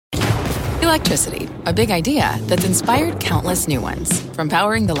Electricity, a big idea that's inspired countless new ones. From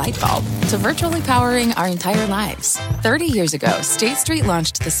powering the light bulb to virtually powering our entire lives. 30 years ago, State Street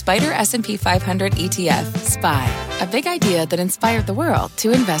launched the Spider S&P 500 ETF, SPY. A big idea that inspired the world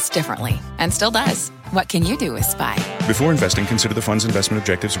to invest differently. And still does. What can you do with SPY? Before investing, consider the fund's investment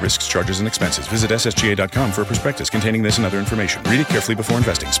objectives, risks, charges, and expenses. Visit ssga.com for a prospectus containing this and other information. Read it carefully before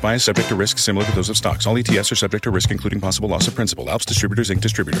investing. SPY is subject to risks similar to those of stocks. All ETFs are subject to risk, including possible loss of principal. Alps Distributors, Inc.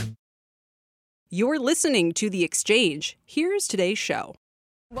 Distributor. You're listening to The Exchange. Here's today's show.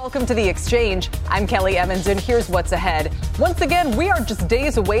 Welcome to The Exchange. I'm Kelly Evans, and here's what's ahead. Once again, we are just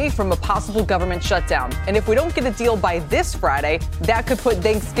days away from a possible government shutdown. And if we don't get a deal by this Friday, that could put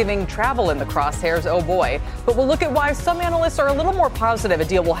Thanksgiving travel in the crosshairs, oh boy. But we'll look at why some analysts are a little more positive a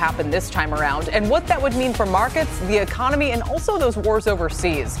deal will happen this time around, and what that would mean for markets, the economy, and also those wars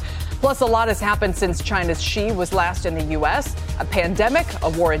overseas. Plus, a lot has happened since China's Xi was last in the U.S., a pandemic, a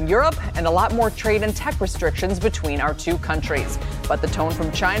war in Europe, and a lot more trade and tech restrictions between our two countries. But the tone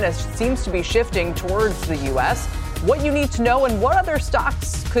from China seems to be shifting towards the U.S., what you need to know and what other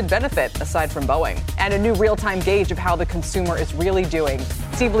stocks could benefit aside from Boeing. And a new real-time gauge of how the consumer is really doing.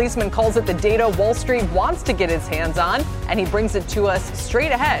 Steve Leisman calls it the data Wall Street wants to get his hands on, and he brings it to us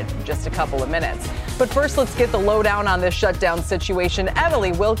straight ahead in just a couple of minutes. But first, let's get the lowdown on this shutdown situation.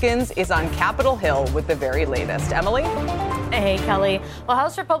 Emily Wilkins is on Capitol Hill with the very latest. Emily? Hey, Kelly. Well,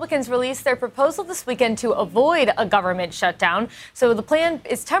 House Republicans released their proposal this weekend to avoid a government shutdown. So the plan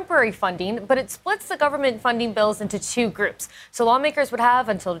is temporary funding, but it splits the government funding bills into two groups. So lawmakers would have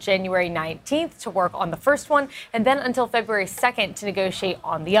until January 19th to work on the first one, and then until February 2nd to negotiate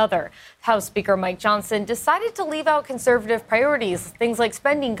on the other. House Speaker Mike Johnson decided to leave out conservative priorities, things like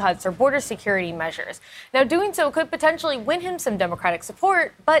spending cuts or border security measures. Now, doing so could potentially win him some Democratic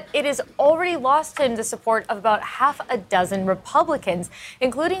support, but it has already lost him the support of about half a dozen Republicans,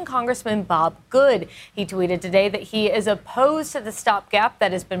 including Congressman Bob Good. He tweeted today that he is opposed to the stopgap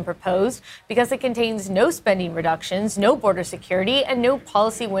that has been proposed because it contains no spending reductions, no border security, and no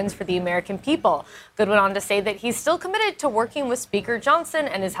policy wins for the American people. Good went on to say that he's still committed to working with Speaker Johnson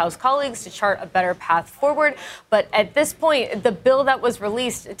and his House colleagues to chart a better path forward. But at this point, the bill that was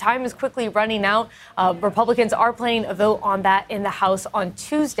released, time is quickly running out. Republicans are planning a vote on that in the House on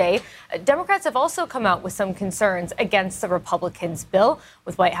Tuesday. Democrats have also come out with some concerns against the Republicans' bill,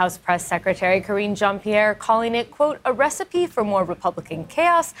 with White House Press Secretary Karine Jean-Pierre calling it, quote, a recipe for more Republican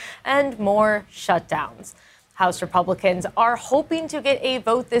chaos and more shutdowns. House Republicans are hoping to get a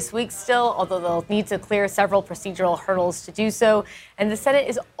vote this week still, although they'll need to clear several procedural hurdles to do so. And the Senate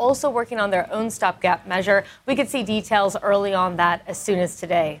is also working on their own stopgap measure. We could see details early on that as soon as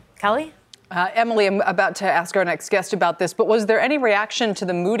today. Kelly? Emily, I'm about to ask our next guest about this, but was there any reaction to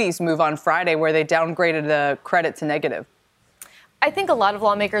the Moody's move on Friday where they downgraded the credit to negative? I think a lot of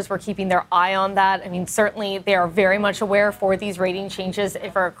lawmakers were keeping their eye on that. I mean, certainly they are very much aware for these rating changes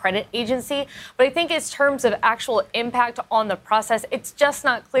for a credit agency. But I think in terms of actual impact on the process, it's just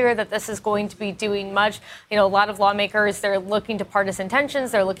not clear that this is going to be doing much. You know, a lot of lawmakers, they're looking to partisan tensions.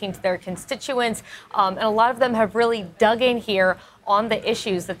 They're looking to their constituents. And a lot of them have really dug in here on the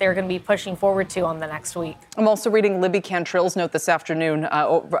issues that they're going to be pushing forward to on the next week. I'm also reading Libby Cantrill's note this afternoon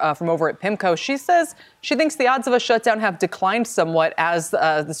from over at PIMCO. She says she thinks the odds of a shutdown have declined somewhat as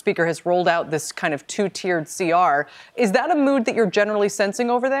the speaker has rolled out this kind of two-tiered CR. Is that a mood that you're generally sensing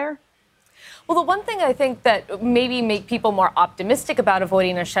over there? Well, the one thing I think that maybe make people more optimistic about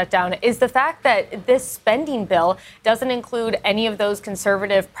avoiding a shutdown is the fact that this spending bill doesn't include any of those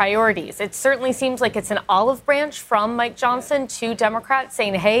conservative priorities. It certainly seems like it's an olive branch from Mike Johnson to Democrats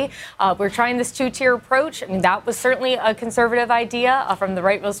saying, hey, we're trying this two-tier approach. I mean, that was certainly a conservative idea from the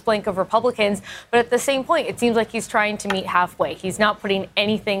rightmost flank of Republicans. But at the same point, it seems like he's trying to meet halfway. He's not putting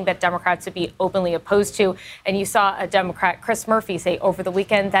anything that Democrats would be openly opposed to. And you saw a Democrat, Chris Murphy, say over the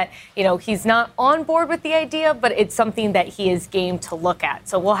weekend that, you know, he's not on board with the idea, but it's something that he is game to look at.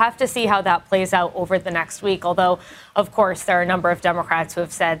 So we'll have to see how that plays out over the next week, although, of course, there are a number of Democrats who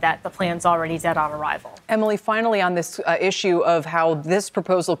have said that the plan's already dead on arrival. Emily, finally on this issue of how this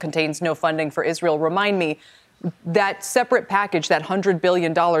proposal contains no funding for Israel, remind me, that separate package, that $100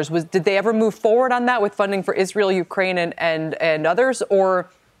 billion, did they ever move forward on that with funding for Israel, Ukraine, and others? Or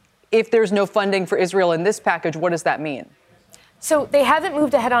if there's no funding for Israel in this package, what does that mean? So they haven't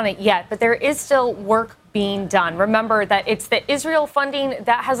moved ahead on it yet, but there is still work being done. Remember that it's the Israel funding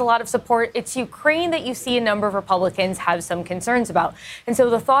that has a lot of support. It's Ukraine that you see a number of Republicans have some concerns about. And so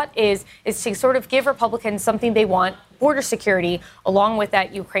the thought is to sort of give Republicans something they want, border security, along with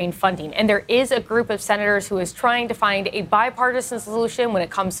that Ukraine funding. And there is a group of senators who is trying to find a bipartisan solution when it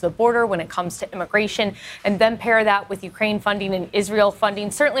comes to the border, when it comes to immigration, and then pair that with Ukraine funding and Israel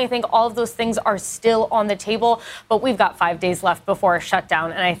funding. Certainly, I think all of those things are still on the table, but we've got 5 days left before a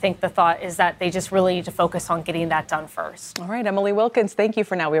shutdown. And I think the thought is that they just really need to focus on getting that done first. All right, Emily Wilkins, thank you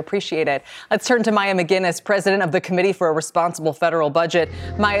for now. We appreciate it. Let's turn to Maya McGinnis, president of the Committee for a Responsible Federal Budget.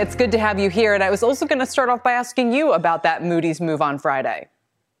 Maya, it's good to have you here. And I was also going to start off by asking you about that Moody's move on Friday.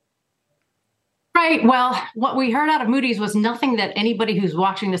 Right. Well, what we heard out of Moody's was nothing that anybody who's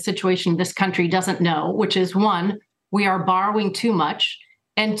watching the situation in this country doesn't know, which is, one, we are borrowing too much.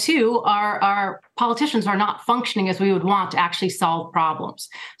 And two, our politicians are not functioning as we would want to actually solve problems.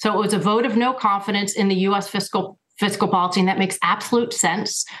 So it was a vote of no confidence in the U.S. fiscal policy, and that makes absolute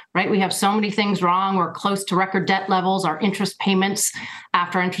sense, right? We have so many things wrong. We're close to record debt levels. Our interest payments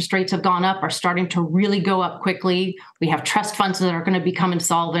after interest rates have gone up are starting to really go up quickly. We have trust funds that are going to become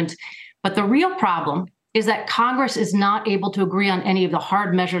insolvent. But the real problem is that Congress is not able to agree on any of the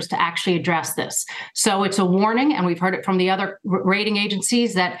hard measures to actually address this. So it's a warning, and we've heard it from the other rating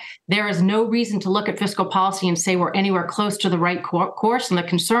agencies, that there is no reason to look at fiscal policy and say we're anywhere close to the right course. And the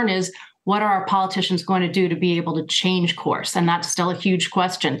concern is, what are our politicians going to do to be able to change course? And that's still a huge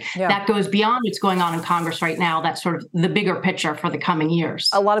question. Yeah. That goes beyond what's going on in Congress right now. That's sort of the bigger picture for the coming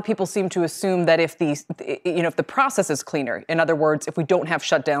years. A lot of people seem to assume that if the process is cleaner, in other words, if we don't have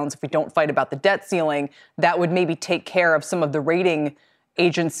shutdowns, if we don't fight about the debt ceiling, that would maybe take care of some of the rating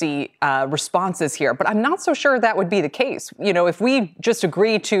agency responses here. But I'm not so sure that would be the case. You know, if we just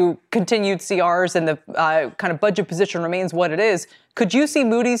agree to continued CRs and the kind of budget position remains what it is, could you see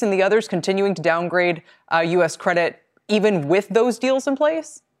Moody's and the others continuing to downgrade U.S. credit even with those deals in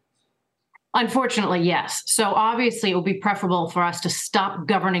place? Unfortunately, yes. So obviously, it will be preferable for us to stop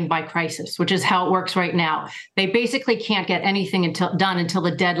governing by crisis, which is how it works right now. They basically can't get anything done until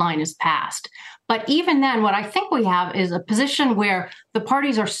the deadline is passed. But even then, what I think we have is a position where the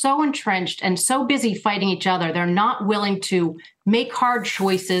parties are so entrenched and so busy fighting each other, they're not willing to make hard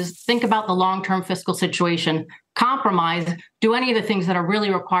choices, think about the long-term fiscal situation, compromise, do any of the things that are really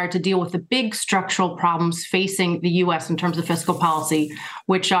required to deal with the big structural problems facing the U.S. in terms of fiscal policy,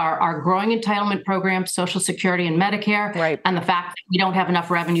 which are our growing entitlement programs, Social Security and Medicare, right, and the fact that we don't have enough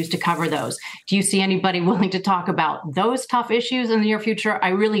revenues to cover those. Do you see anybody willing to talk about those tough issues in the near future? I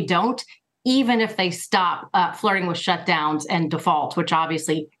really don't, even if they stop flirting with shutdowns and defaults, which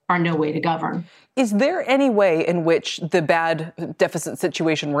obviously are no way to govern. Is there any way in which the bad deficit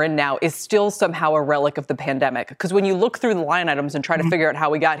situation we're in now is still somehow a relic of the pandemic? Because when you look through the line items and try to figure out how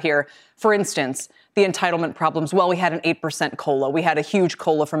we got here, for instance, the entitlement problems, well, we had an 8% COLA. We had a huge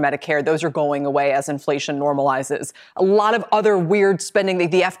COLA for Medicare. Those are going away as inflation normalizes. A lot of other weird spending,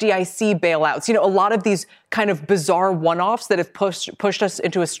 the FDIC bailouts, a lot of these kind of bizarre one-offs that have pushed us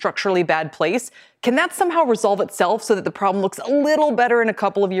into a structurally bad place. Can that somehow resolve itself so that the problem looks a little better in a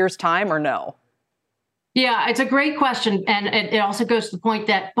couple of years' time, or no? Yeah, it's a great question. And it also goes to the point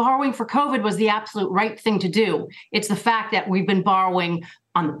that borrowing for COVID was the absolute right thing to do. It's the fact that we've been borrowing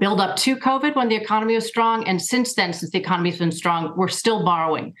on the build up to COVID when the economy was strong. And since then, since the economy's been strong, we're still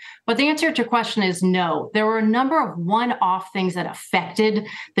borrowing. But the answer to your question is no. There were a number of one-off things that affected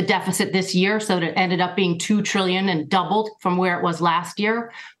the deficit this year, so that it ended up being $2 trillion and doubled from where it was last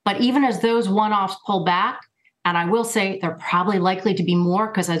year. But even as those one-offs pull back, and I will say they're probably likely to be more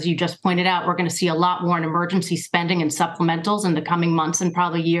because, as you just pointed out, we're going to see a lot more in emergency spending and supplementals in the coming months and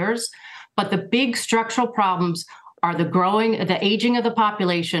probably years. But the big structural problems are the aging of the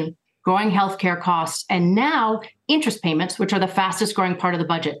population, growing healthcare costs, and now interest payments, which are the fastest growing part of the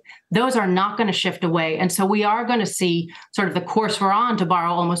budget. Those are not going to shift away. And so we are going to see sort of the course we're on to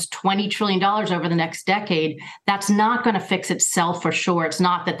borrow almost $20 trillion over the next decade. That's not going to fix itself for sure. It's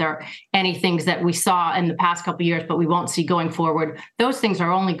not that there are any things that we saw in the past couple of years, but we won't see going forward. Those things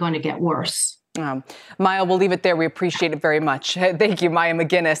are only going to get worse. Maya, we'll leave it there. We appreciate it very much. Thank you, Maya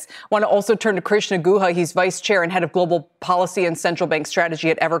McGinnis. Want to also turn to Krishna Guha. He's vice chair and head of global policy and central bank strategy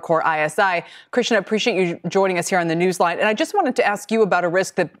at Evercore ISI. Krishna, I appreciate you joining us here on the Newsline. And I just wanted to ask you about a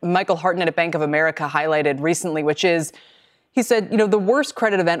risk that Michael Hartnett at Bank of America highlighted recently, which is, he said, the worst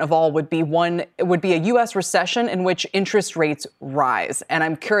credit event of all would be a U.S. recession in which interest rates rise. And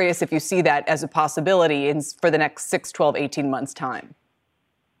I'm curious if you see that as a possibility for the next 6, 12, 18 months' time.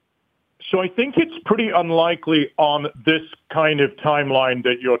 So I think it's pretty unlikely on this kind of timeline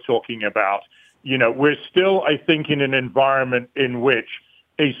that you're talking about. We're still, I think, in an environment in which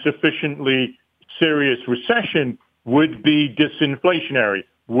a sufficiently serious recession would be disinflationary,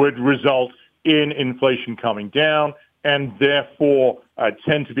 would result in inflation coming down, and therefore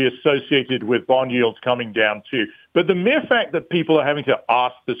tend to be associated with bond yields coming down too. But the mere fact that people are having to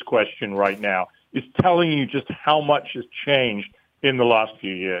ask this question right now is telling you just how much has changed in the last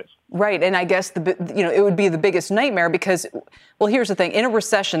few years. Right. And I guess, it would be the biggest nightmare because, well, here's the thing. In a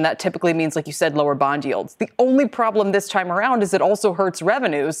recession, that typically means, like you said, lower bond yields. The only problem this time around is it also hurts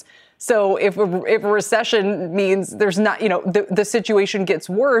revenues. So if a recession means there's not, the situation gets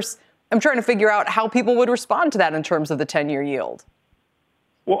worse, I'm trying to figure out how people would respond to that in terms of the 10-year yield.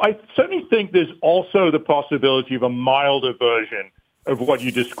 Well, I certainly think there's also the possibility of a milder version of what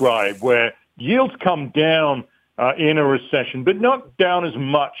you described, where yields come down in a recession, but not down as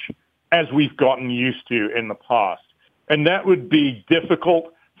much as we've gotten used to in the past. And that would be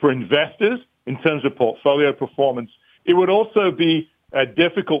difficult for investors in terms of portfolio performance. It would also be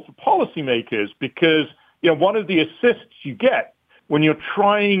difficult for policymakers because, one of the assists you get when you're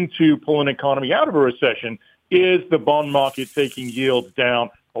trying to pull an economy out of a recession is the bond market taking yields down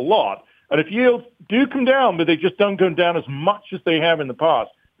a lot. And if yields do come down, but they just don't go down as much as they have in the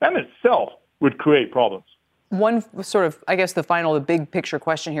past, that in itself would create problems. One sort of, I guess, the big picture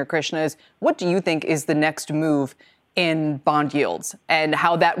question here, Krishna, is what do you think is the next move in bond yields and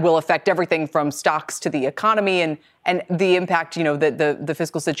how that will affect everything from stocks to the economy and the impact, that the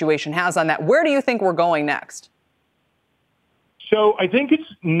fiscal situation has on that? Where do you think we're going next? So I think it's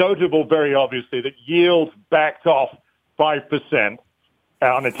notable, very obviously, that yields backed off 5%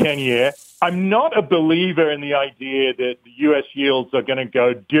 on a 10-year. I'm not a believer in the idea that the U.S. yields are going to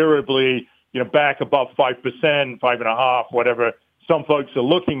go durably back above 5%, 5.5%, whatever some folks are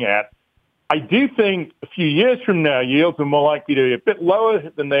looking at. I do think a few years from now, yields are more likely to be a bit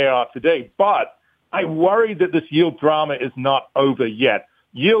lower than they are today. But I worry that this yield drama is not over yet.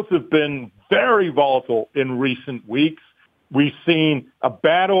 Yields have been very volatile in recent weeks. We've seen a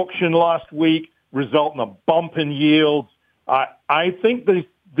bad auction last week result in a bump in yields. I think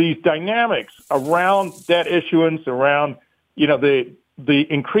these dynamics around debt issuance, around the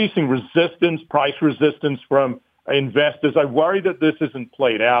increasing resistance, price resistance from investors, I worry that this isn't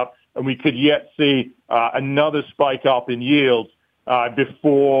played out and we could yet see another spike up in yields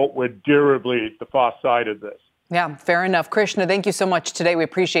before we're durably at the far side of this. Yeah, fair enough. Krishna, thank you so much today. We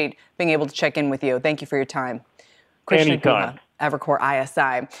appreciate being able to check in with you. Thank you for your time. Krishna Anytime. Guha, Evercore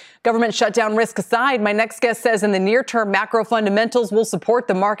ISI. Government shutdown risk aside, my next guest says in the near term, macro fundamentals will support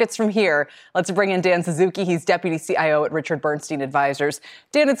the markets from here. Let's bring in Dan Suzuki. He's Deputy CIO at Richard Bernstein Advisors.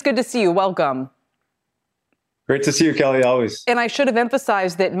 Dan, it's good to see you. Welcome. Great to see you, Kelly, always. And I should have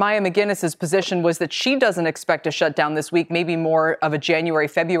emphasized that Maya McGinnis's position was that she doesn't expect a shutdown this week, maybe more of a January,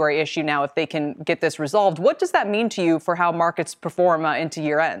 February issue now if they can get this resolved. What does that mean to you for how markets perform into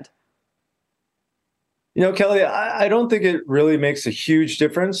year end? Kelly, I don't think it really makes a huge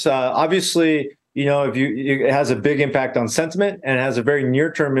difference. Obviously, it has a big impact on sentiment and it has a very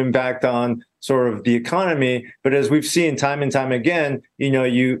near-term impact on sort of the economy. But as we've seen time and time again,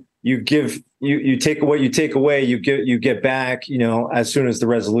 you take what you take away, you get back, as soon as the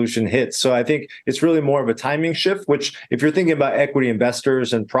resolution hits. So I think it's really more of a timing shift, which if you're thinking about equity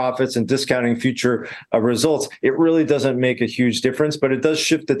investors and profits and discounting future results, it really doesn't make a huge difference, but it does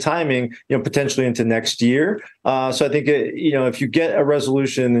shift the timing, potentially into next year. So I think, if you get a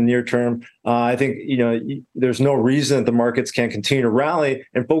resolution in the near term, I think, there's no reason that the markets can't continue to rally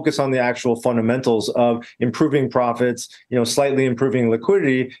and focus on the actual fundamentals of improving profits, slightly improving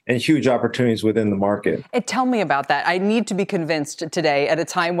liquidity and huge opportunities within the market. And tell me about that. I need to be convinced today at a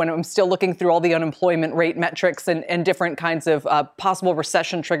time when I'm still looking through all the unemployment rate metrics and different kinds of possible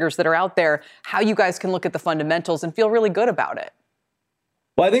recession triggers that are out there, how you guys can look at the fundamentals and feel really good about it.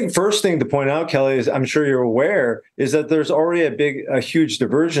 Well, I think first thing to point out, Kelly, is I'm sure you're aware, is that there's already a huge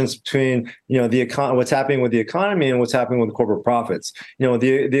divergence between, what's happening with the economy and what's happening with corporate profits.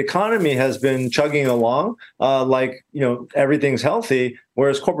 The economy has been chugging along like everything's healthy,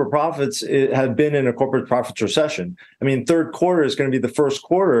 whereas corporate profits have been in a corporate profits recession. I mean, third quarter is going to be the first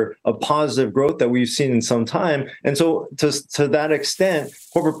quarter of positive growth that we've seen in some time. And so to that extent,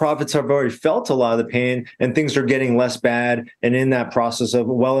 corporate profits have already felt a lot of the pain and things are getting less bad and in that process of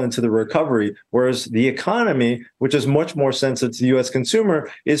well into the recovery. Whereas the economy, which is much more sensitive to the U.S. consumer,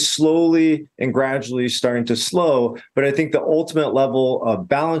 is slowly and gradually starting to slow. But I think the ultimate level of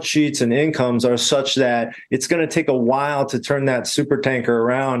balance sheets and incomes are such that it's going to take a while to turn that super tanker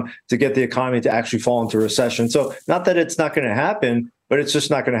around to get the economy to actually fall into recession. So not that it's not going to happen, but it's just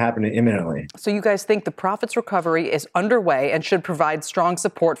not going to happen imminently. So you guys think the profits recovery is underway and should provide strong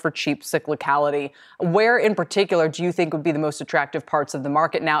support for cheap cyclicality. Where in particular do you think would be the most attractive parts of the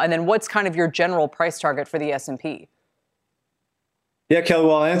market now? And then what's kind of your general price target for the S&P? Yeah, Kelly,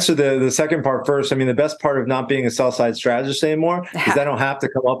 well, I'll answer the second part first. I mean, the best part of not being a sell-side strategist anymore is I don't have to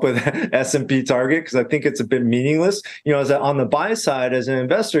come up with an S&P target because I think it's a bit meaningless. On the buy side, as an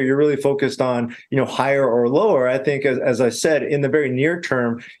investor, you're really focused on, higher or lower. I think, as I said, in the very near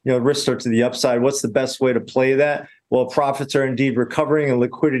term, risks are to the upside. What's the best way to play that? Well, profits are indeed recovering and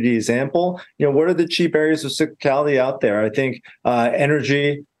liquidity is ample. What are the cheap areas of cyclicality out there? I think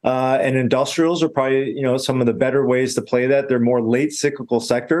energy, and industrials are probably, some of the better ways to play that. They're more late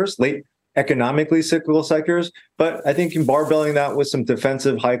economically cyclical sectors. But I think in barbelling that with some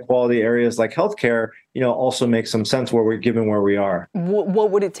defensive, high quality areas like healthcare, also makes some sense given where we are.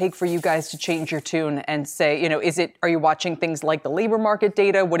 What would it take for you guys to change your tune and say, are you watching things like the labor market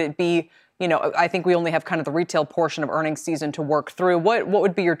data? Would it be, I think we only have kind of the retail portion of earnings season to work through. What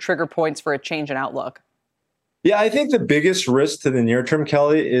would be your trigger points for a change in outlook? Yeah, I think the biggest risk to the near term,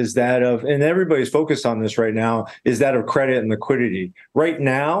 Kelly, is that of, and everybody's focused on this right now, is that of credit and liquidity. Right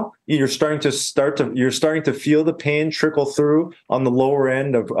now, you're starting to feel the pain trickle through on the lower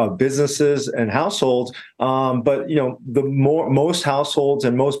end of businesses and households. But most households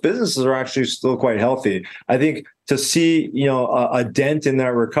and most businesses are actually still quite healthy. I think to see, a dent in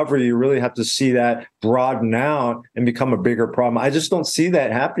that recovery, you really have to see that broaden out and become a bigger problem. I just don't see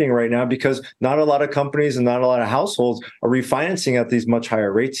that happening right now because not a lot of companies and not a lot of households are refinancing at these much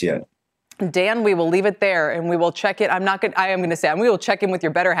higher rates yet. Dan, we will leave it there and we will check it. We will check in with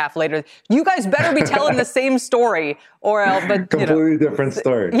your better half later. You guys better be telling the same story or else, but completely different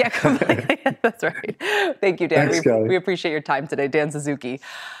story. Yeah, completely. That's right. Thank you, Dan. Thanks, Kelly. We appreciate your time today, Dan Suzuki.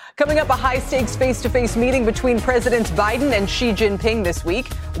 Coming up, a high-stakes face-to-face meeting between Presidents Biden and Xi Jinping this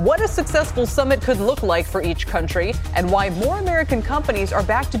week. What a successful summit could look like for each country and why more American companies are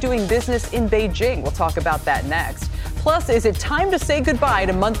back to doing business in Beijing. We'll talk about that next. Plus, is it time to say goodbye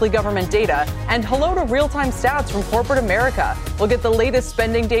to monthly government data and hello to real-time stats from corporate America? We'll get the latest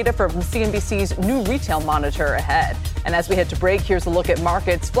spending data from CNBC's new retail monitor ahead. And as we head to break, here's a look at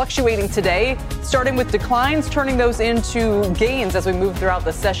markets fluctuating today, starting with declines, turning those into gains as we move throughout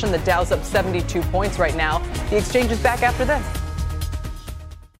the session. The Dow's up 72 points right now. The exchange is back after this.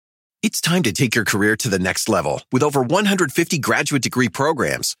 It's time to take your career to the next level. With over 150 graduate degree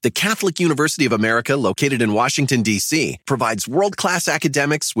programs, the Catholic University of America, located in Washington, D.C., provides world-class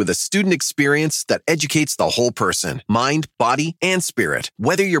academics with a student experience that educates the whole person, mind, body, and spirit.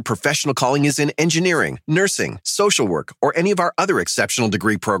 Whether your professional calling is in engineering, nursing, social work, or any of our other exceptional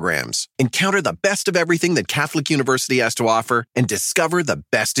degree programs, encounter the best of everything that Catholic University has to offer and discover the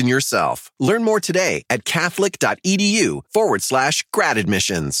best in yourself. Learn more today at catholic.edu/grad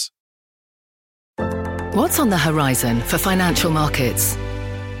admissions. What's on the horizon for financial markets?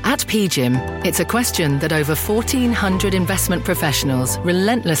 At PGIM, it's a question that over 1,400 investment professionals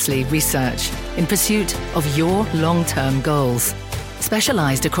relentlessly research in pursuit of your long-term goals.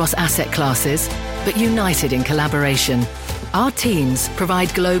 Specialized across asset classes, but united in collaboration, our teams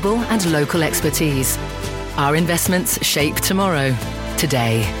provide global and local expertise. Our investments shape tomorrow,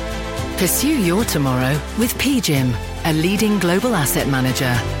 today. Pursue your tomorrow with PGIM, a leading global asset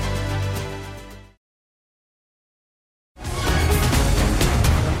manager.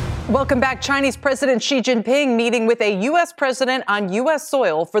 Welcome back. Chinese President Xi Jinping meeting with a U.S. president on U.S.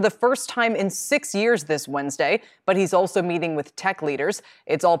 soil for the first time in 6 years this Wednesday. But he's also meeting with tech leaders.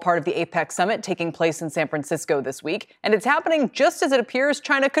 It's all part of the APEC summit taking place in San Francisco this week. And it's happening just as it appears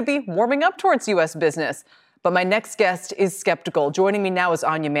China could be warming up towards U.S. business. But my next guest is skeptical. Joining me now is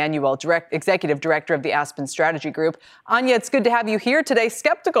Anya Manuel, Executive Director of the Aspen Strategy Group. Anya, it's good to have you here today.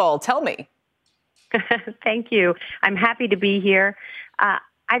 Skeptical, tell me. Thank you. I'm happy to be here.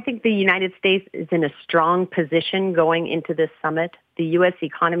 I think the United States is in a strong position going into this summit. The U.S.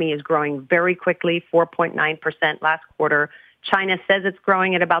 economy is growing very quickly, 4.9% last quarter. China says it's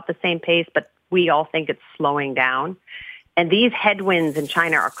growing at about the same pace, but we all think it's slowing down. And these headwinds in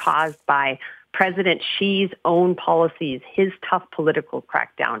China are caused by President Xi's own policies, his tough political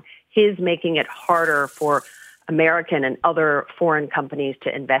crackdown, his making it harder for American and other foreign companies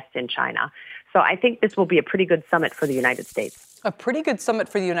to invest in China. So I think this will be a pretty good summit for the United States. A pretty good summit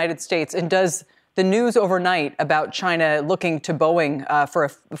for the United States. And does the news overnight about China looking to Boeing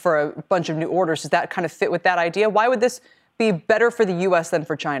for a bunch of new orders, does that kind of fit with that idea? Why would this be better for the U.S. than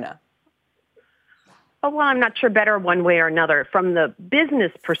for China? Oh, well, I'm not sure better one way or another. From the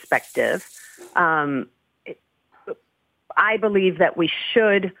business perspective, I believe that we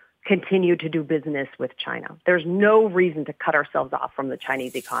should continue to do business with China. There's no reason to cut ourselves off from the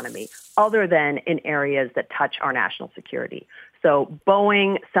Chinese economy other than in areas that touch our national security. So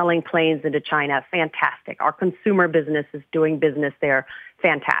Boeing selling planes into China, fantastic. Our consumer business is doing business there,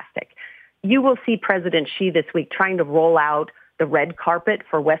 fantastic. You will see President Xi this week trying to roll out the red carpet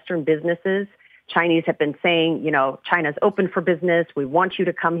for Western businesses. Chinese have been saying, China's open for business. We want you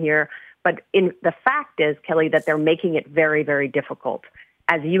to come here. But the fact is, Kelly, that they're making it very, very difficult.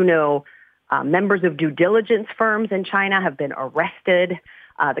 As you know, members of due diligence firms in China have been arrested.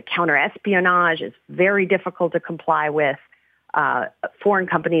 The counter-espionage is very difficult to comply with. Foreign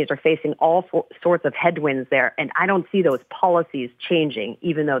companies are facing all sorts of headwinds there, and I don't see those policies changing,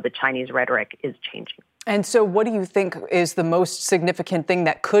 even though the Chinese rhetoric is changing. And so what do you think is the most significant thing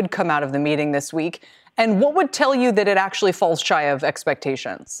that could come out of the meeting this week? And what would tell you that it actually falls shy of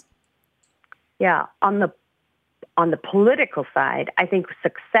expectations? Yeah, on the political side, I think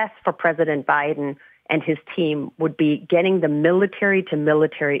success for President Biden and his team would be getting the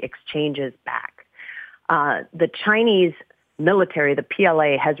military-to-military exchanges back. The Chinese military, the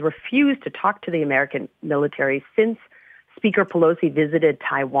PLA, has refused to talk to the American military since Speaker Pelosi visited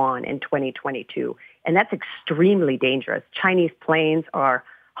Taiwan in 2022. And that's extremely dangerous. Chinese planes are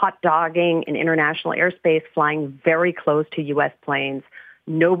hot dogging in international airspace, flying very close to U.S. planes.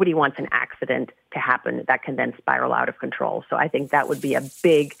 Nobody wants an accident to happen that can then spiral out of control. So I think that would be a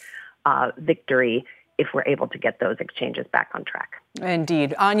big victory if we're able to get those exchanges back on track.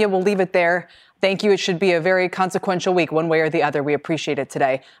 Indeed. Anya, we'll leave it there. Thank you. It should be a very consequential week, one way or the other. We appreciate it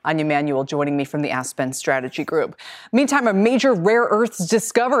today. Anya Manuel joining me from the Aspen Strategy Group. Meantime, a major rare earths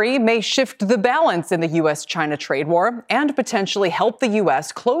discovery may shift the balance in the U.S.-China trade war and potentially help the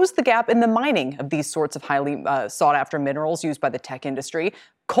U.S. close the gap in the mining of these sorts of highly sought-after minerals used by the tech industry.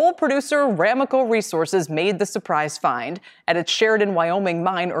 Coal producer Ramaco Resources made the surprise find at its Sheridan, Wyoming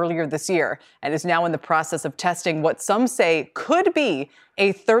mine earlier this year and is now in the process of testing what some say could be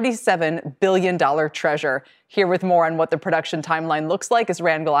a $37 billion treasure. Here with more on what the production timeline looks like is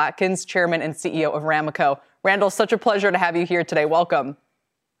Randall Atkins, chairman and CEO of Ramaco. Randall, such a pleasure to have you here today. Welcome.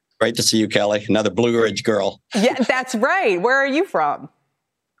 Great to see you, Kelly. Another Blue Ridge girl. Yeah, that's right. Where are you from?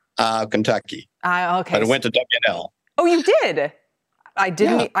 Kentucky. Okay. But I went to WNL. Oh, you did? I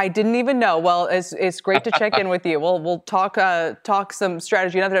didn't even know. Well, it's great to check in with you. We'll talk some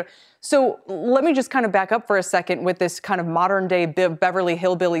strategy another. So let me just kind of back up for a second with this kind of modern day Beverly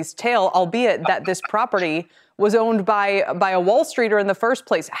Hillbillies tale, albeit that this property was owned by a Wall Streeter in the first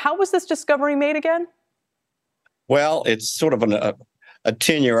place. How was this discovery made again? Well, it's sort of a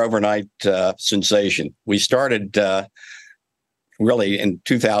 10-year overnight sensation. We started really in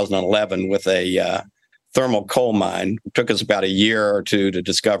 2011 with a thermal coal mine. It took us about a year or two to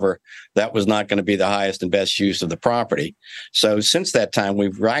discover that was not going to be the highest and best use of the property. So since that time,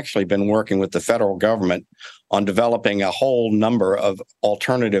 we've actually been working with the federal government on developing a whole number of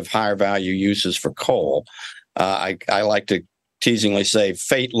alternative higher value uses for coal. I like to teasingly say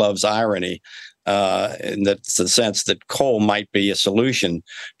fate loves irony. In the sense that coal might be a solution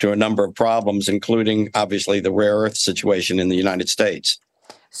to a number of problems, including obviously the rare earth situation in the United States.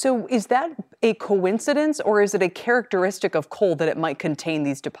 So is that a coincidence or is it a characteristic of coal that it might contain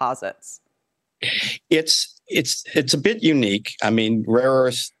these deposits? It's a bit unique. I mean, rare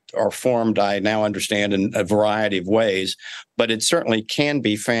earths are formed, I now understand, in a variety of ways, but it certainly can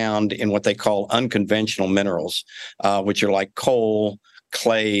be found in what they call unconventional minerals, which are like coal,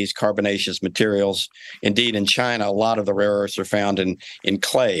 clays, carbonaceous materials. Indeed, in China, a lot of the rare earths are found in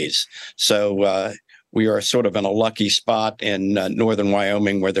clays. So we are sort of in a lucky spot in northern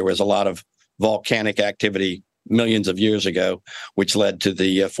Wyoming where there was a lot of volcanic activity millions of years ago, which led to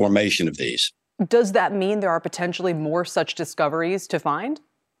the formation of these. Does that mean there are potentially more such discoveries to find?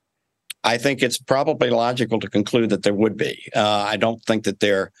 I think it's probably logical to conclude that there would be. I don't think that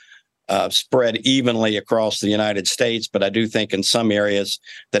they're spread evenly across the United States, but I do think in some areas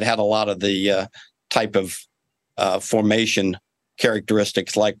that had a lot of the type of formation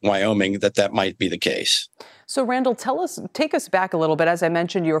characteristics like Wyoming, that might be the case. So Randall, take us back a little bit. As I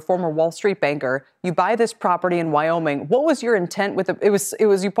mentioned, you're a former Wall Street banker. You buy this property in Wyoming. What was your intent with it? It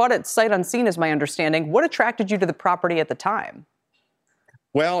was you bought it sight unseen, is my understanding. What attracted you to the property at the time?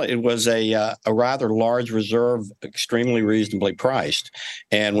 Well, it was a rather large reserve, extremely reasonably priced,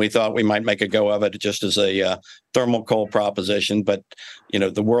 and we thought we might make a go of it just as a thermal coal proposition. But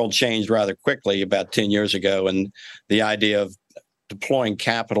the world changed rather quickly about 10 years ago, and the idea of deploying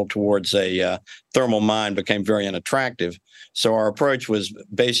capital towards a thermal mine became very unattractive. So our approach was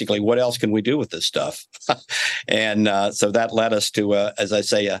basically, what else can we do with this stuff? And so that led us to, as I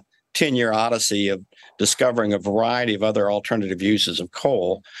say, a 10-year odyssey of discovering a variety of other alternative uses of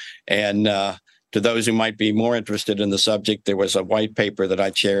coal. And to those who might be more interested in the subject, there was a white paper that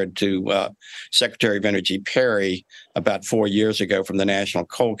I chaired to Secretary of Energy Perry about 4 years ago from the National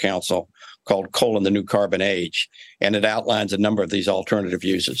Coal Council called Coal in the New Carbon Age. And it outlines a number of these alternative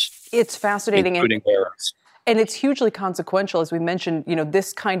uses. It's fascinating. Including rare earths. And it's hugely consequential. As we mentioned,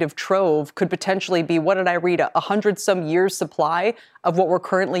 this kind of trove could potentially be, what did I read, 100-some years supply of what we're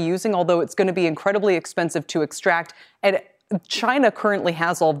currently using, although it's going to be incredibly expensive to extract. And China currently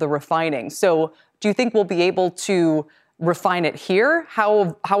has all of the refining. So do you think we'll be able to refine it here?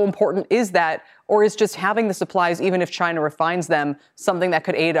 How important is that? Or is just having the supplies, even if China refines them, something that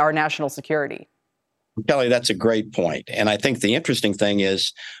could aid our national security? Kelly, that's a great point. And I think the interesting thing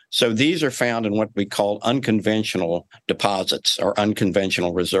is, so these are found in what we call unconventional deposits or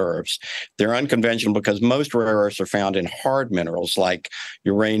unconventional reserves. They're unconventional because most rare earths are found in hard minerals like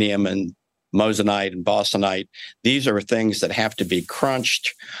uranium and moissanite and bauxite. These are things that have to be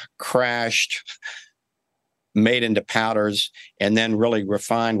crunched, crashed, made into powders, and then really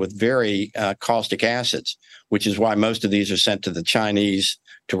refined with very caustic acids, which is why most of these are sent to the Chinese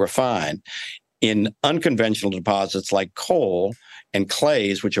to refine. In unconventional deposits like coal and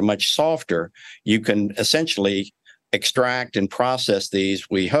clays, which are much softer, you can essentially extract and process these,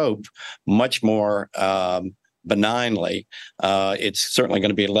 we hope, much more benignly. It's certainly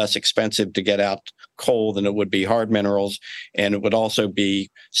going to be less expensive to get out coal than it would be hard minerals, and it would also be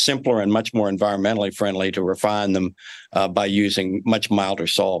simpler and much more environmentally friendly to refine them by using much milder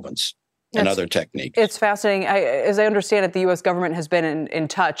solvents and other techniques. It's fascinating. As I understand it, the U.S. government has been in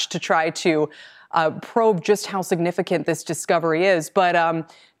touch to try to probe just how significant this discovery is. But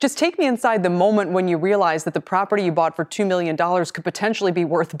just take me inside the moment when you realized that the property you bought for $2 million could potentially be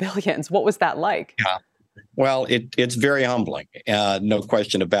worth billions. What was that like? Yeah. Well, it's very humbling, no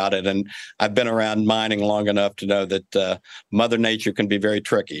question about it. And I've been around mining long enough to know that Mother Nature can be very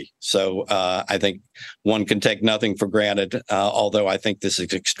tricky. So I think one can take nothing for granted, although I think this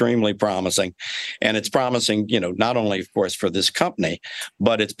is extremely promising. And it's promising, not only, of course, for this company,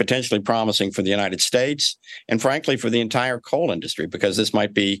 but it's potentially promising for the United States and, frankly, for the entire coal industry, because this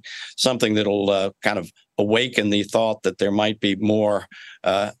might be something that'll kind of awaken the thought that there might be more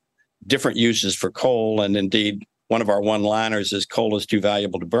different uses for coal. And indeed, one of our one-liners is coal is too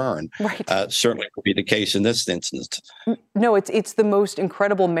valuable to burn. Right. Certainly will be the case in this instance. No, it's the most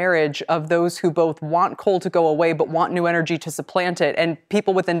incredible marriage of those who both want coal to go away but want new energy to supplant it, and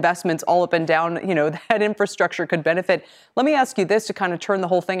people with investments all up and down, that infrastructure could benefit. Let me ask you this to kind of turn the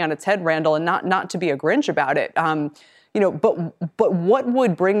whole thing on its head, Randall, and not to be a Grinch about it. But what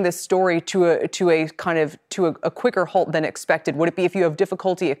would bring this story to a quicker halt than expected? Would it be if you have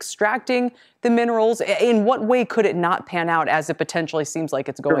difficulty extracting the minerals? In what way could it not pan out as it potentially seems like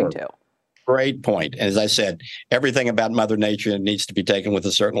it's going to? Great point. As I said, everything about Mother Nature needs to be taken with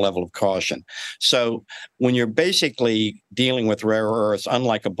a certain level of caution. So when you're basically dealing with rare earths,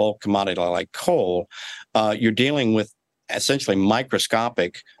 unlike a bulk commodity like coal, you're dealing with essentially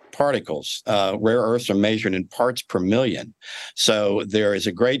microscopic particles. Rare earths are measured in parts per million. So there is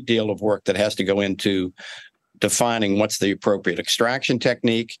a great deal of work that has to go into defining what's the appropriate extraction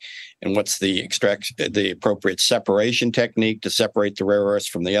technique and what's the appropriate separation technique to separate the rare earths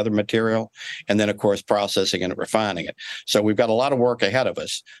from the other material, and then, of course, processing and refining it. So we've got a lot of work ahead of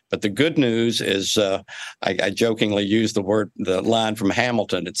us. But the good news is, I jokingly use the line from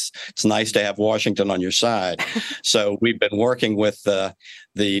Hamilton, it's nice to have Washington on your side. So we've been working with the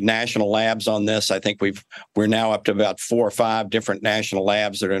national labs on this. I think we're now up to about 4 or 5 different national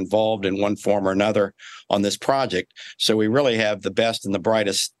labs that are involved in one form or another on this project. So we really have the best and the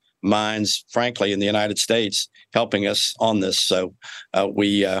brightest minds, frankly, in the United States helping us on this. So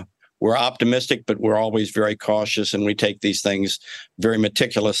we're optimistic, but we're always very cautious, and we take these things very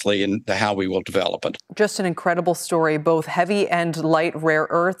meticulously into how we will develop it. Just an incredible story, both heavy and light rare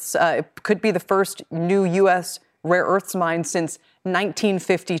earths. It could be the first new U.S. rare earths mine since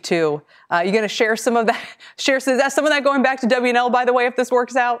 1952. You going to share some of that? Is that some of that going back to W&L, by the way, if this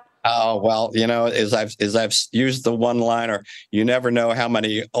works out? Oh, well, as I've used the one-liner, you never know how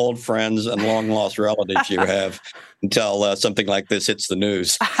many old friends and long-lost relatives you have until something like this hits the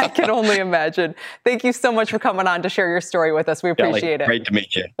news. I can only imagine. Thank you so much for coming on to share your story with us. We appreciate it. Great to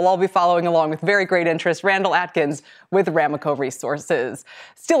meet you. We'll all be following along with very great interest. Randall Atkins with Ramaco Resources.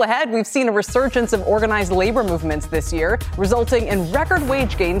 Still ahead, we've seen a resurgence of organized labor movements this year, resulting in record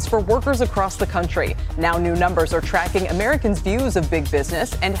wage gains for workers across the country. Now new numbers are tracking Americans' views of big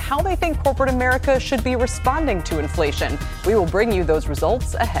business and how they think corporate America should be responding to inflation. We will bring you those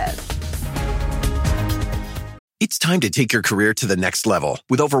results ahead. It's time to take your career to the next level.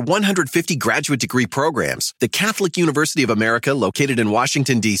 With over 150 graduate degree programs, the Catholic University of America, located in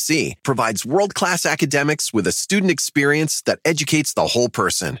Washington, D.C., provides world-class academics with a student experience that educates the whole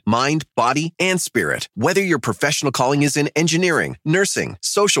person, mind, body, and spirit. Whether your professional calling is in engineering, nursing,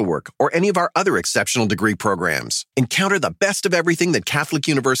 social work, or any of our other exceptional degree programs, encounter the best of everything that Catholic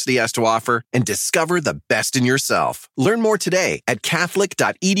University has to offer and discover the best in yourself. Learn more today at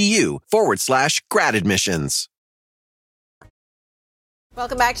catholic.edu/grad admissions.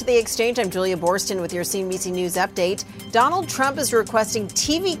 Welcome back to The Exchange. I'm Julia Borston with your CNBC News update. Donald Trump is requesting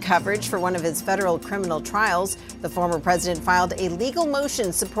TV coverage for one of his federal criminal trials. The former president filed a legal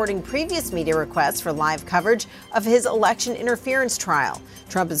motion supporting previous media requests for live coverage of his election interference trial.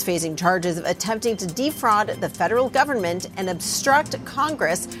 Trump is facing charges of attempting to defraud the federal government and obstruct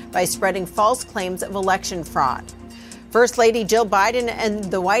Congress by spreading false claims of election fraud. First Lady Jill Biden and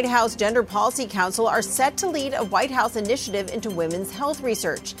the White House Gender Policy Council are set to lead a White House initiative into women's health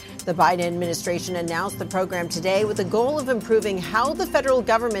research. The Biden administration announced the program today with the goal of improving how the federal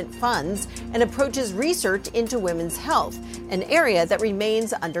government funds and approaches research into women's health, an area that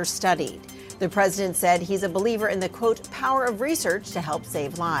remains understudied. The president said he's a believer in the, quote, power of research to help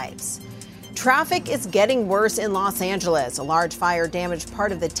save lives. Traffic is getting worse in Los Angeles. A large fire damaged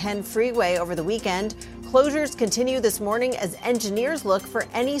part of the 10 freeway over the weekend. Closures continue this morning as engineers look for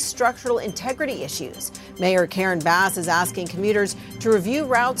any structural integrity issues. Mayor Karen Bass is asking commuters to review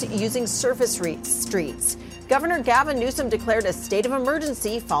routes using surface streets. Governor Gavin Newsom declared a state of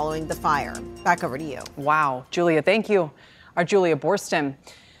emergency following the fire. Back over to you. Wow. Julia, thank you. Our Julia Borston.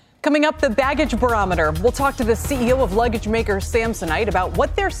 Coming up, the baggage barometer. We'll talk to the CEO of luggage maker Samsonite about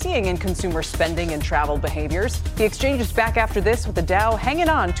what they're seeing in consumer spending and travel behaviors. The Exchange is back after this with the Dow hanging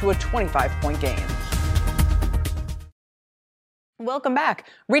on to a 25-point gain. Welcome back.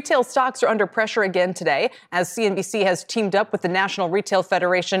 Retail stocks are under pressure again today as CNBC has teamed up with the National Retail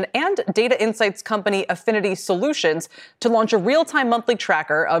Federation and data insights company Affinity Solutions to launch a real-time monthly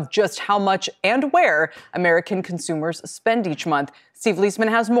tracker of just how much and where American consumers spend each month. Steve Leisman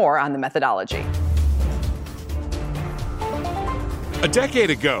has more on the methodology. A decade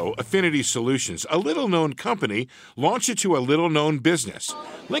ago, Affinity Solutions, a little-known company, launched it to a little-known business,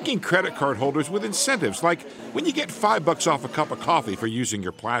 linking credit card holders with incentives like when you get $5 off a cup of coffee for using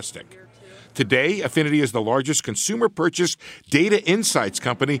your plastic. Today, Affinity is the largest consumer purchase data insights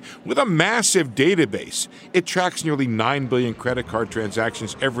company with a massive database. It tracks nearly 9 billion credit card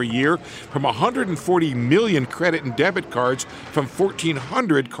transactions every year from 140 million credit and debit cards from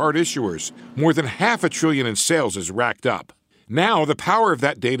 1,400 card issuers. More than $500 billion in sales is racked up. Now, the power of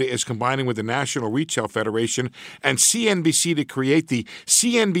that data is combining with the National Retail Federation and CNBC to create the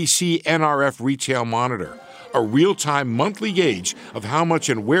CNBC NRF Retail Monitor, a real-time monthly gauge of how much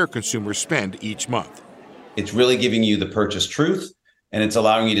and where consumers spend each month. It's really giving you the purchase truth, and it's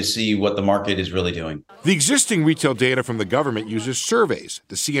allowing you to see what the market is really doing. The existing retail data from the government uses surveys.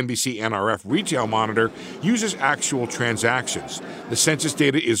 The CNBC NRF Retail Monitor uses actual transactions. The census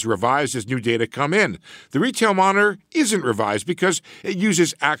data is revised as new data come in. The Retail Monitor isn't revised because it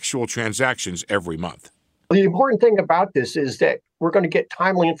uses actual transactions every month. The important thing about this is that we're going to get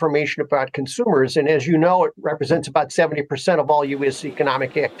timely information about consumers. And as you know, it represents about 70% of all U.S.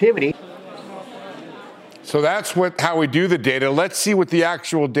 economic activity. So that's how we do the data. Let's see what the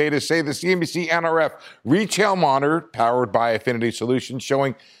actual data say. The CNBC NRF Retail Monitor, powered by Affinity Solutions,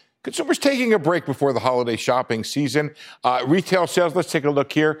 showing consumers taking a break before the holiday shopping season. Retail sales, let's take a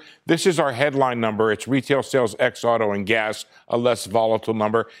look here. This is our headline number. It's retail sales ex auto and gas, a less volatile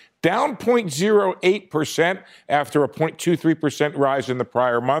number. Down 0.08% after a 0.23% rise in the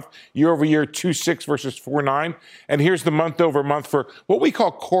prior month. Year over year, 2.6 versus 4.9. And here's the month over month for what we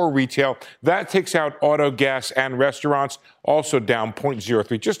call core retail. That takes out auto, gas, and restaurants, also down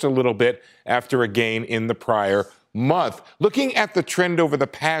 0.03, just a little bit after a gain in the prior month. Looking at the trend over the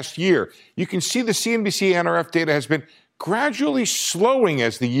past year, you can see the CNBC NRF data has been gradually slowing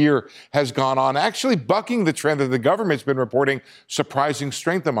as the year has gone on, actually bucking the trend that the government's been reporting surprising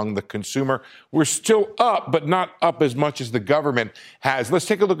strength among the consumer. We're still up, but not up as much as the government has. Let's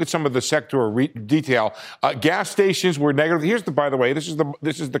take a look at some of the sectoral detail. Gas stations were negative. Here's by the way, this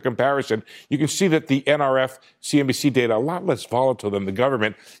is the comparison. You can see that the NRF CNBC data a lot less volatile than the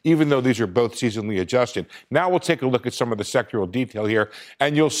government, even though these are both seasonally adjusted. Now we'll take a look at some of the sectoral detail here,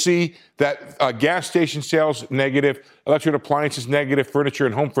 and you'll see that gas station sales negative. Electric appliances negative, furniture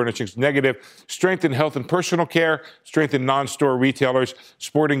and home furnishings negative, strength in health and personal care, strength in non-store retailers,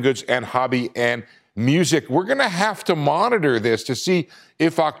 sporting goods, and hobby and music. We're going to have to monitor this to see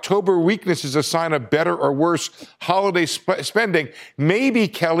if October weakness is a sign of better or worse holiday spending. Maybe,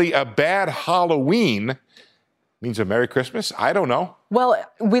 Kelly, a bad Halloween means a Merry Christmas? I don't know. Well,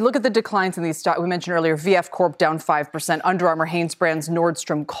 we look at the declines in these stocks. We mentioned earlier, VF Corp down 5%, Under Armour, Hanesbrands,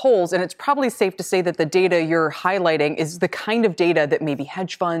 Nordstrom, Kohl's. And it's probably safe to say that the data you're highlighting is the kind of data that maybe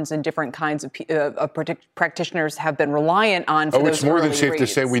hedge funds and different kinds of practitioners have been reliant on for those it's more than safe reads. to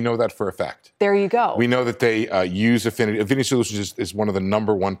say we know that for a fact. There you go. We know that they use Affinity. Affinity Solutions is one of the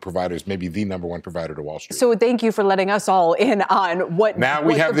number one providers, maybe the number one provider to Wall Street. So thank you for letting us all in on what Now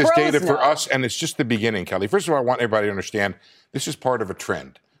we have this data know. for us, and it's just the beginning, Kelly. First of all, I want everybody to understand this is part of a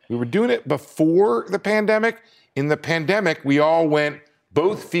trend. We were doing it before the pandemic. In the pandemic, we all went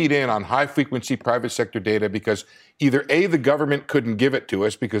both feet in on high-frequency private sector data because either A, the government couldn't give it to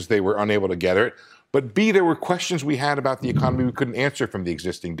us because they were unable to get it, but B, there were questions we had about the economy we couldn't answer from the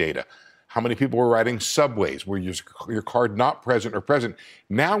existing data. How many people were riding subways? Were your card not present or present?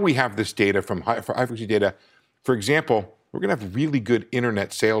 Now we have this data from high-frequency data. For example, we're going to have really good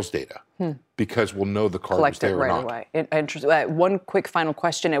internet sales data because we'll know the card was there or not. Collect it right away. One quick final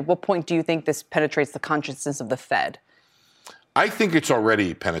question. At what point do you think this penetrates the consciousness of the Fed? I think it's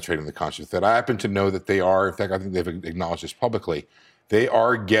already penetrating the consciousness of the Fed. I happen to know that they are, in fact, I think they've acknowledged this publicly, they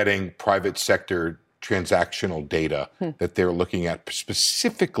are getting private sector transactional data that they're looking at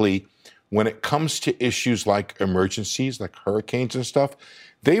specifically when it comes to issues like emergencies, like hurricanes and stuff.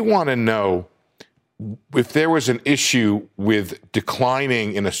 They want to know if there was an issue with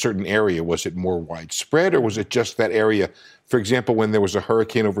declining in a certain area, was it more widespread or was it just that area? For example, when there was a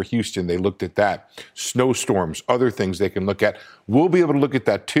hurricane over Houston, they looked at that. Snowstorms, other things they can look at. We'll be able to look at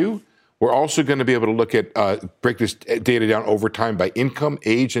that too. We're also going to be able to look at, break this data down over time by income,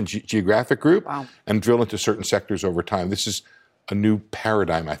 age, and geographic group, and drill into certain sectors over time. This is a new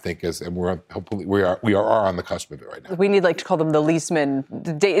paradigm, I think, and we are on the cusp of it right now. We need to call them the Leisman.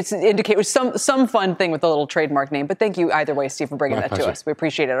 It's indicate some fun thing with a little trademark name. But thank you either way, Steve, for bringing that to us. We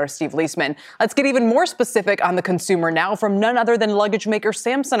appreciate it. Our Steve Leisman. Let's get even more specific on the consumer now from none other than luggage maker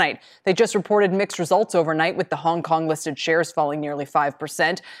Samsonite. They just reported mixed results overnight with the Hong Kong listed shares falling nearly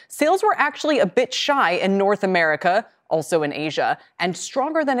 5%. Sales were actually a bit shy in North America, also in Asia, and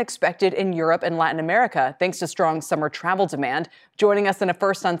stronger than expected in Europe and Latin America, thanks to strong summer travel demand. Joining us in a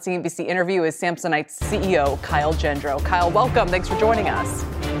First on CNBC interview is Samsonite's CEO, Kyle Gendreau. Kyle, welcome. Thanks for joining us.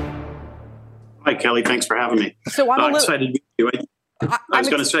 Hi, Kelly. Thanks for having me. So I'm excited to be with you. I was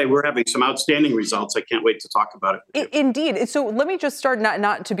going to say, we're having some outstanding results. I can't wait to talk about it. Indeed. So let me just start,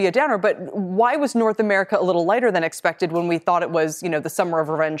 not to be a downer, but why was North America a little lighter than expected when we thought it was, the summer of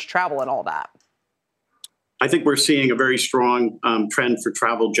revenge travel and all that? I think we're seeing a very strong trend for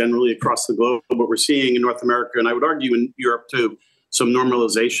travel generally across the globe. What we're seeing in North America, and I would argue in Europe too, some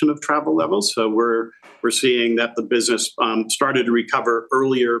normalization of travel levels. So we're seeing that the business started to recover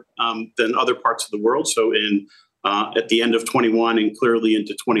earlier than other parts of the world. So at the end of 21 and clearly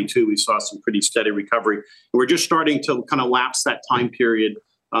into 22, we saw some pretty steady recovery. And we're just starting to kind of lapse that time period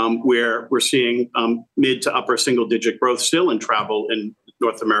where we're seeing mid to upper single digit growth still in travel in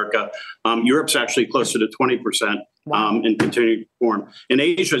North America. Europe's actually closer to 20% and continuing to perform. And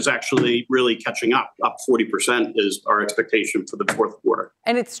Asia is actually really catching up 40% is our expectation for the fourth quarter.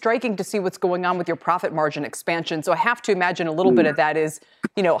 And it's striking to see what's going on with your profit margin expansion. So I have to imagine a little bit of that is,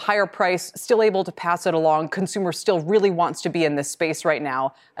 higher price, still able to pass it along. Consumer still really wants to be in this space right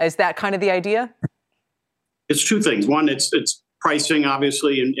now. Is that kind of the idea? It's two things. One, it's pricing,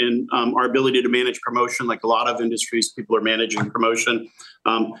 obviously, and our ability to manage promotion, like a lot of industries, people are managing promotion.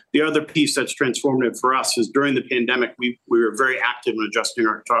 The other piece that's transformative for us is during the pandemic, we were very active in adjusting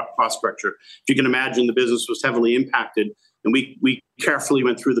our cost structure. If you can imagine, the business was heavily impacted, and we carefully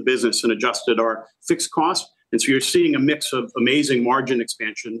went through the business and adjusted our fixed costs. And so you're seeing a mix of amazing margin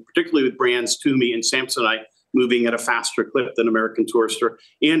expansion, particularly with brands Tumi and Samsonite moving at a faster clip than American Tourister,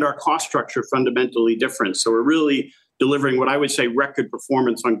 and our cost structure fundamentally different. So we're really delivering what I would say record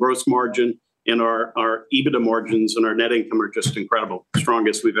performance on gross margin, and our EBITDA margins and our net income are just incredible,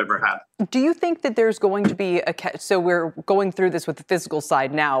 strongest we've ever had. Do you think that there's going to be so we're going through this with the physical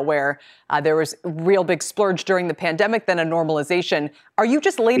side now where there was a real big splurge during the pandemic, then a normalization. Are you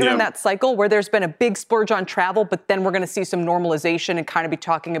just later in that cycle where there's been a big splurge on travel, but then we're going to see some normalization and kind of be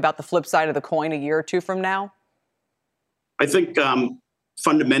talking about the flip side of the coin a year or two from now? I think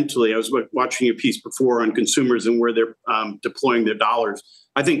fundamentally, I was watching a piece before on consumers and where they're deploying their dollars.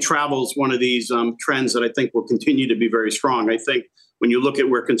 I think travel is one of these trends that I think will continue to be very strong. I think when you look at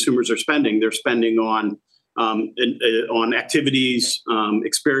where consumers are spending, they're spending on on activities,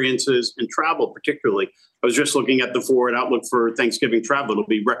 experiences, and travel particularly. I was just looking at the forward outlook for Thanksgiving travel. It'll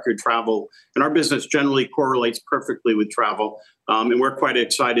be record travel. And our business generally correlates perfectly with travel. And we're quite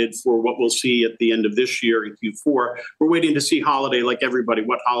excited for what we'll see at the end of this year in Q4. We're waiting to see holiday, like everybody,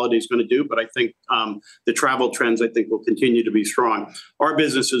 what holiday is going to do. But I think the travel trends, I think, will continue to be strong. Our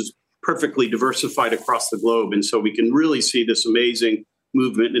business is perfectly diversified across the globe. And so we can really see this amazing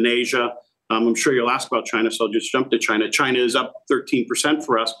movement in Asia. I'm sure you'll ask about China, so I'll just jump to China. China is up 13%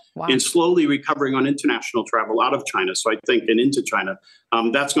 for us and slowly recovering on international travel out of China. So I think, and into China,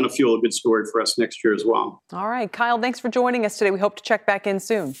 that's going to fuel a good story for us next year as well. All right, Kyle, thanks for joining us today. We hope to check back in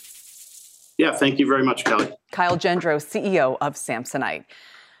soon. Yeah, thank you very much, Kelly. Kyle Gendreau, CEO of Samsonite.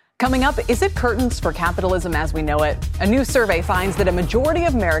 Coming up, is it curtains for capitalism as we know it? A new survey finds that a majority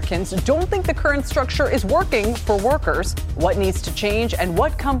of Americans don't think the current structure is working for workers. What needs to change and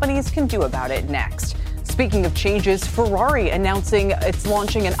what companies can do about it next? Speaking of changes, Ferrari announcing it's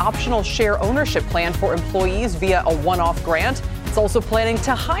launching an optional share ownership plan for employees via a one-off grant. It's also planning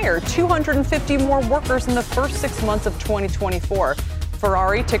to hire 250 more workers in the first 6 months of 2024.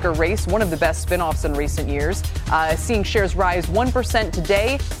 Ferrari, ticker RACE, one of the best spinoffs in recent years, seeing shares rise 1%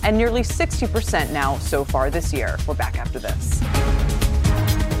 today and nearly 60% now so far this year. We're back after this.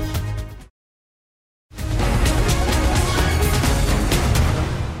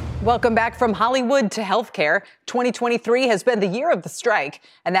 Welcome back from Hollywood to healthcare. 2023 has been the year of the strike,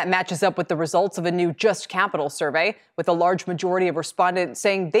 and that matches up with the results of a new Just Capital survey, with a large majority of respondents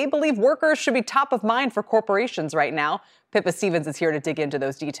saying they believe workers should be top of mind for corporations right now. Pippa Stevens is here to dig into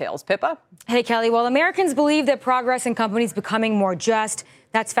those details. Pippa? Hey, Kelly. Well, Americans believe that progress in companies becoming more just,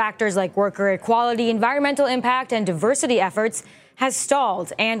 that's factors like worker equality, environmental impact, and diversity efforts, has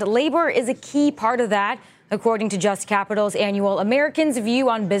stalled. And labor is a key part of that, according to Just Capital's annual Americans' View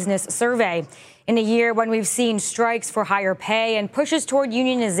on Business survey. In a year when we've seen strikes for higher pay and pushes toward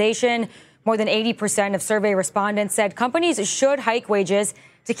unionization, more than 80% of survey respondents said companies should hike wages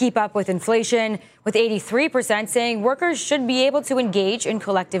to keep up with inflation, with 83% saying workers should be able to engage in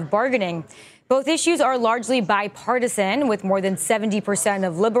collective bargaining. Both issues are largely bipartisan, with more than 70%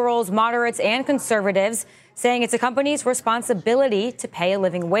 of liberals, moderates, and conservatives saying it's a company's responsibility to pay a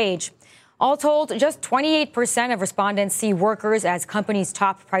living wage. All told, just 28% of respondents see workers as companies'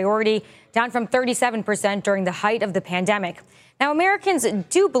 top priority, down from 37% during the height of the pandemic. Now, Americans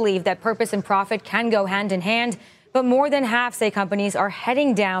do believe that purpose and profit can go hand in hand, but more than half say companies are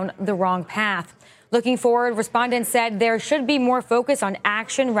heading down the wrong path. Looking forward, respondents said there should be more focus on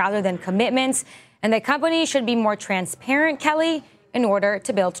action rather than commitments, and that companies should be more transparent, Kelly, in order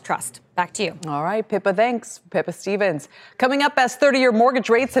to build trust. Back to you. All right, Pippa, thanks. Pippa Stevens. Coming up, as 30-year mortgage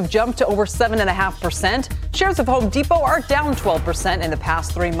rates have jumped to over 7.5%, shares of Home Depot are down 12% in the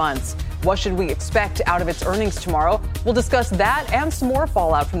past 3 months. What should we expect out of its earnings tomorrow? We'll discuss that and some more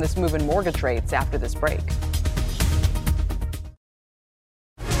fallout from this move in mortgage rates after this break.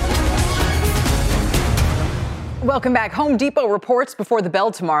 Welcome back. Home Depot reports before the bell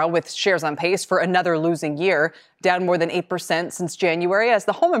tomorrow with shares on pace for another losing year, down more than 8% since January as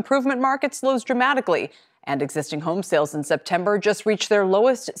the home improvement market slows dramatically. And existing home sales in September just reached their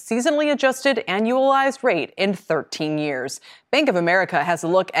lowest seasonally adjusted annualized rate in 13 years. Bank of America has a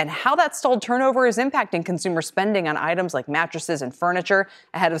look at how that stalled turnover is impacting consumer spending on items like mattresses and furniture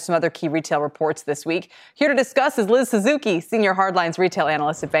ahead of some other key retail reports this week. Here to discuss is Liz Suzuki, Senior Hardlines Retail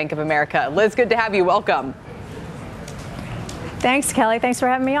Analyst at Bank of America. Liz, good to have you. Welcome. Thanks, Kelly. Thanks for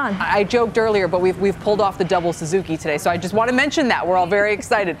having me on. I joked earlier, but we've pulled off the double Suzuki today, so I just want to mention that. We're all very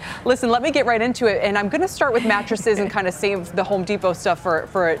excited. Listen, let me get right into it, and I'm going to start with mattresses and kind of save the Home Depot stuff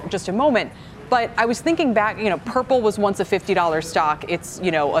for just a moment. But I was thinking back, Purple was once a $50 stock. It's, a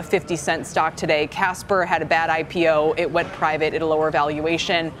 50-cent stock today. Casper had a bad IPO. It went private at a lower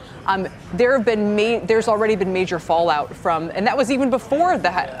valuation. There's already been major fallout from, and that was even before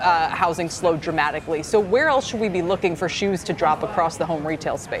the housing slowed dramatically. So where else should we be looking for shoes to drop across the home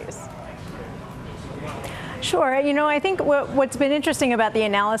retail space? Sure. I think what's been interesting about the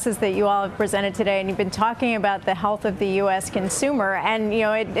analysis that you all have presented today, and you've been talking about the health of the U.S. consumer, and,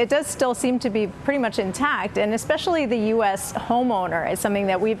 it does still seem to be pretty much intact, and especially the U.S. homeowner is something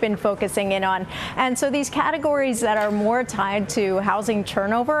that we've been focusing in on. And so these categories that are more tied to housing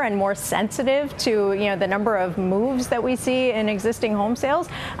turnover and more sensitive to, the number of moves that we see in existing home sales,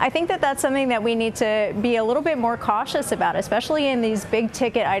 I think that that's something that we need to be a little bit more cautious about, especially in these big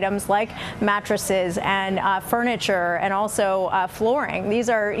ticket items like mattresses and furniture, and also flooring. These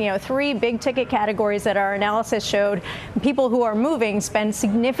are, three big ticket categories that our analysis showed people who are moving spend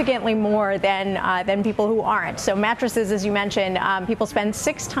significantly more than people who aren't. So mattresses, as you mentioned, people spend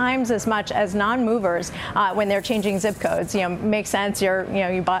 6 times as much as non-movers when they're changing zip codes. Makes sense.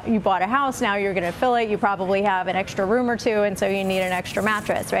 You bought a house, now you're going to fill it. You probably have an extra room or two, and so you need an extra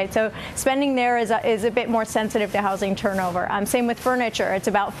mattress, right? So spending there is a bit more sensitive to housing turnover. Same with furniture. It's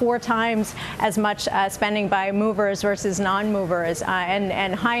about 4 times as much spending by movers versus non-movers,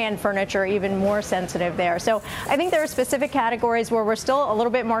 and high-end furniture even more sensitive there. So I think there are specific categories where we're still a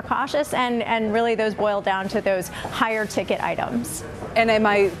little bit more cautious, and really those boil down to those higher ticket items. And am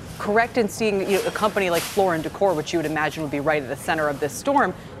I correct in seeing a company like Floor & Decor, which you would imagine would be right at the center of this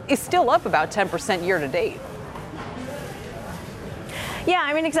storm, is still up about 10% year to date? Yeah,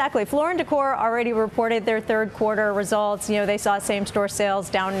 I mean, exactly. Floor & Decor already reported their third quarter results. They saw same-store sales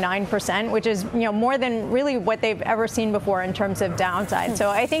down 9%, which is, more than really what they've ever seen before in terms of downside.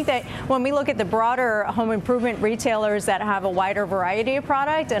 So I think that when we look at the broader home improvement retailers that have a wider variety of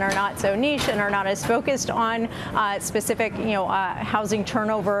product and are not so niche and are not as focused on specific, housing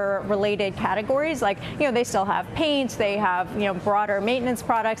turnover related categories, like, they still have paint, they have, broader maintenance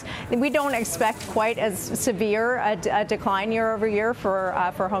products. We don't expect quite as severe a decline year over year for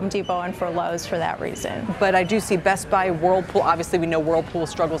Home Depot and for Lowe's for that reason. But I do see Best Buy, Whirlpool. Obviously, we know Whirlpool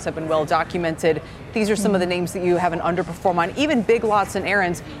struggles have been well documented. These are some of the names that you haven't underperformed on, even Big Lots and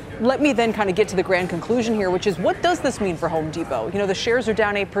Aaron's. Let me then kind of get to the grand conclusion here, which is, what does this mean for Home Depot? The shares are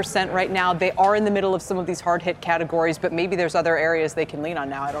down 8% right now. They are in the middle of some of these hard hit categories, but maybe there's other areas they can lean on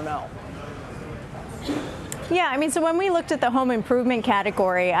now. I don't know. Yeah, I mean, so when we looked at the home improvement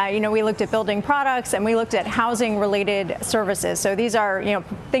category, we looked at building products and we looked at housing-related services. So these are,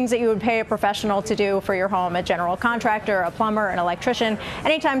 things that you would pay a professional to do for your home, a general contractor, a plumber, an electrician.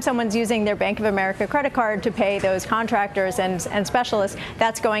 Anytime someone's using their Bank of America credit card to pay those contractors and specialists,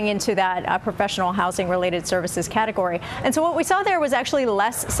 that's going into that professional housing-related services category. And so what we saw there was actually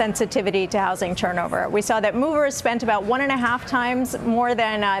less sensitivity to housing turnover. We saw that movers spent about 1.5 times more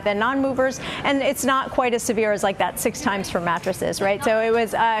than non-movers, and it's not quite as severe as like that 6 times for mattresses, right? So it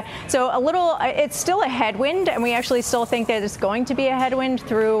was it's still a headwind, and we actually still think that it's going to be a headwind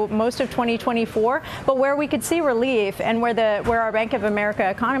through most of 2024. But where we could see relief, and where our Bank of America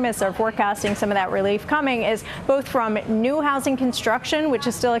economists are forecasting some of that relief coming, is both from new housing construction, which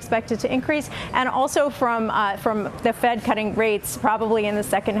is still expected to increase, and also from the Fed cutting rates probably in the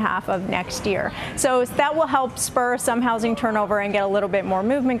second half of next year. So that will help spur some housing turnover and get a little bit more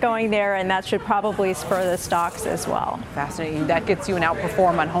movement going there, and that should probably spur the stocks as well. Fascinating. That gets you an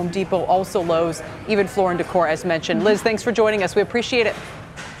outperform on Home Depot, also Lowe's, even Floor & Decor, as mentioned. Liz, thanks for joining us. We appreciate it.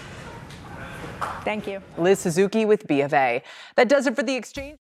 Thank you. Liz Suzuki with BofA. That does it for The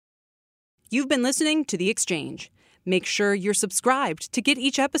Exchange. You've been listening to The Exchange. Make sure you're subscribed to get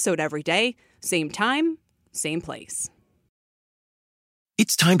each episode every day, same time, same place.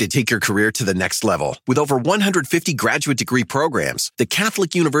 It's time to take your career to the next level. With over 150 graduate degree programs, the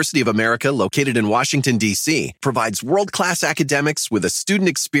Catholic University of America, located in Washington, D.C., provides world-class academics with a student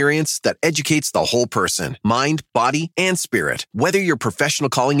experience that educates the whole person, mind, body, and spirit. Whether your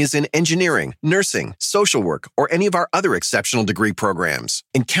professional calling is in engineering, nursing, social work, or any of our other exceptional degree programs,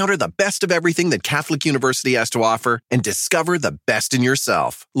 encounter the best of everything that Catholic University has to offer and discover the best in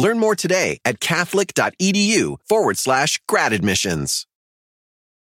yourself. Learn more today at catholic.edu/grad admissions.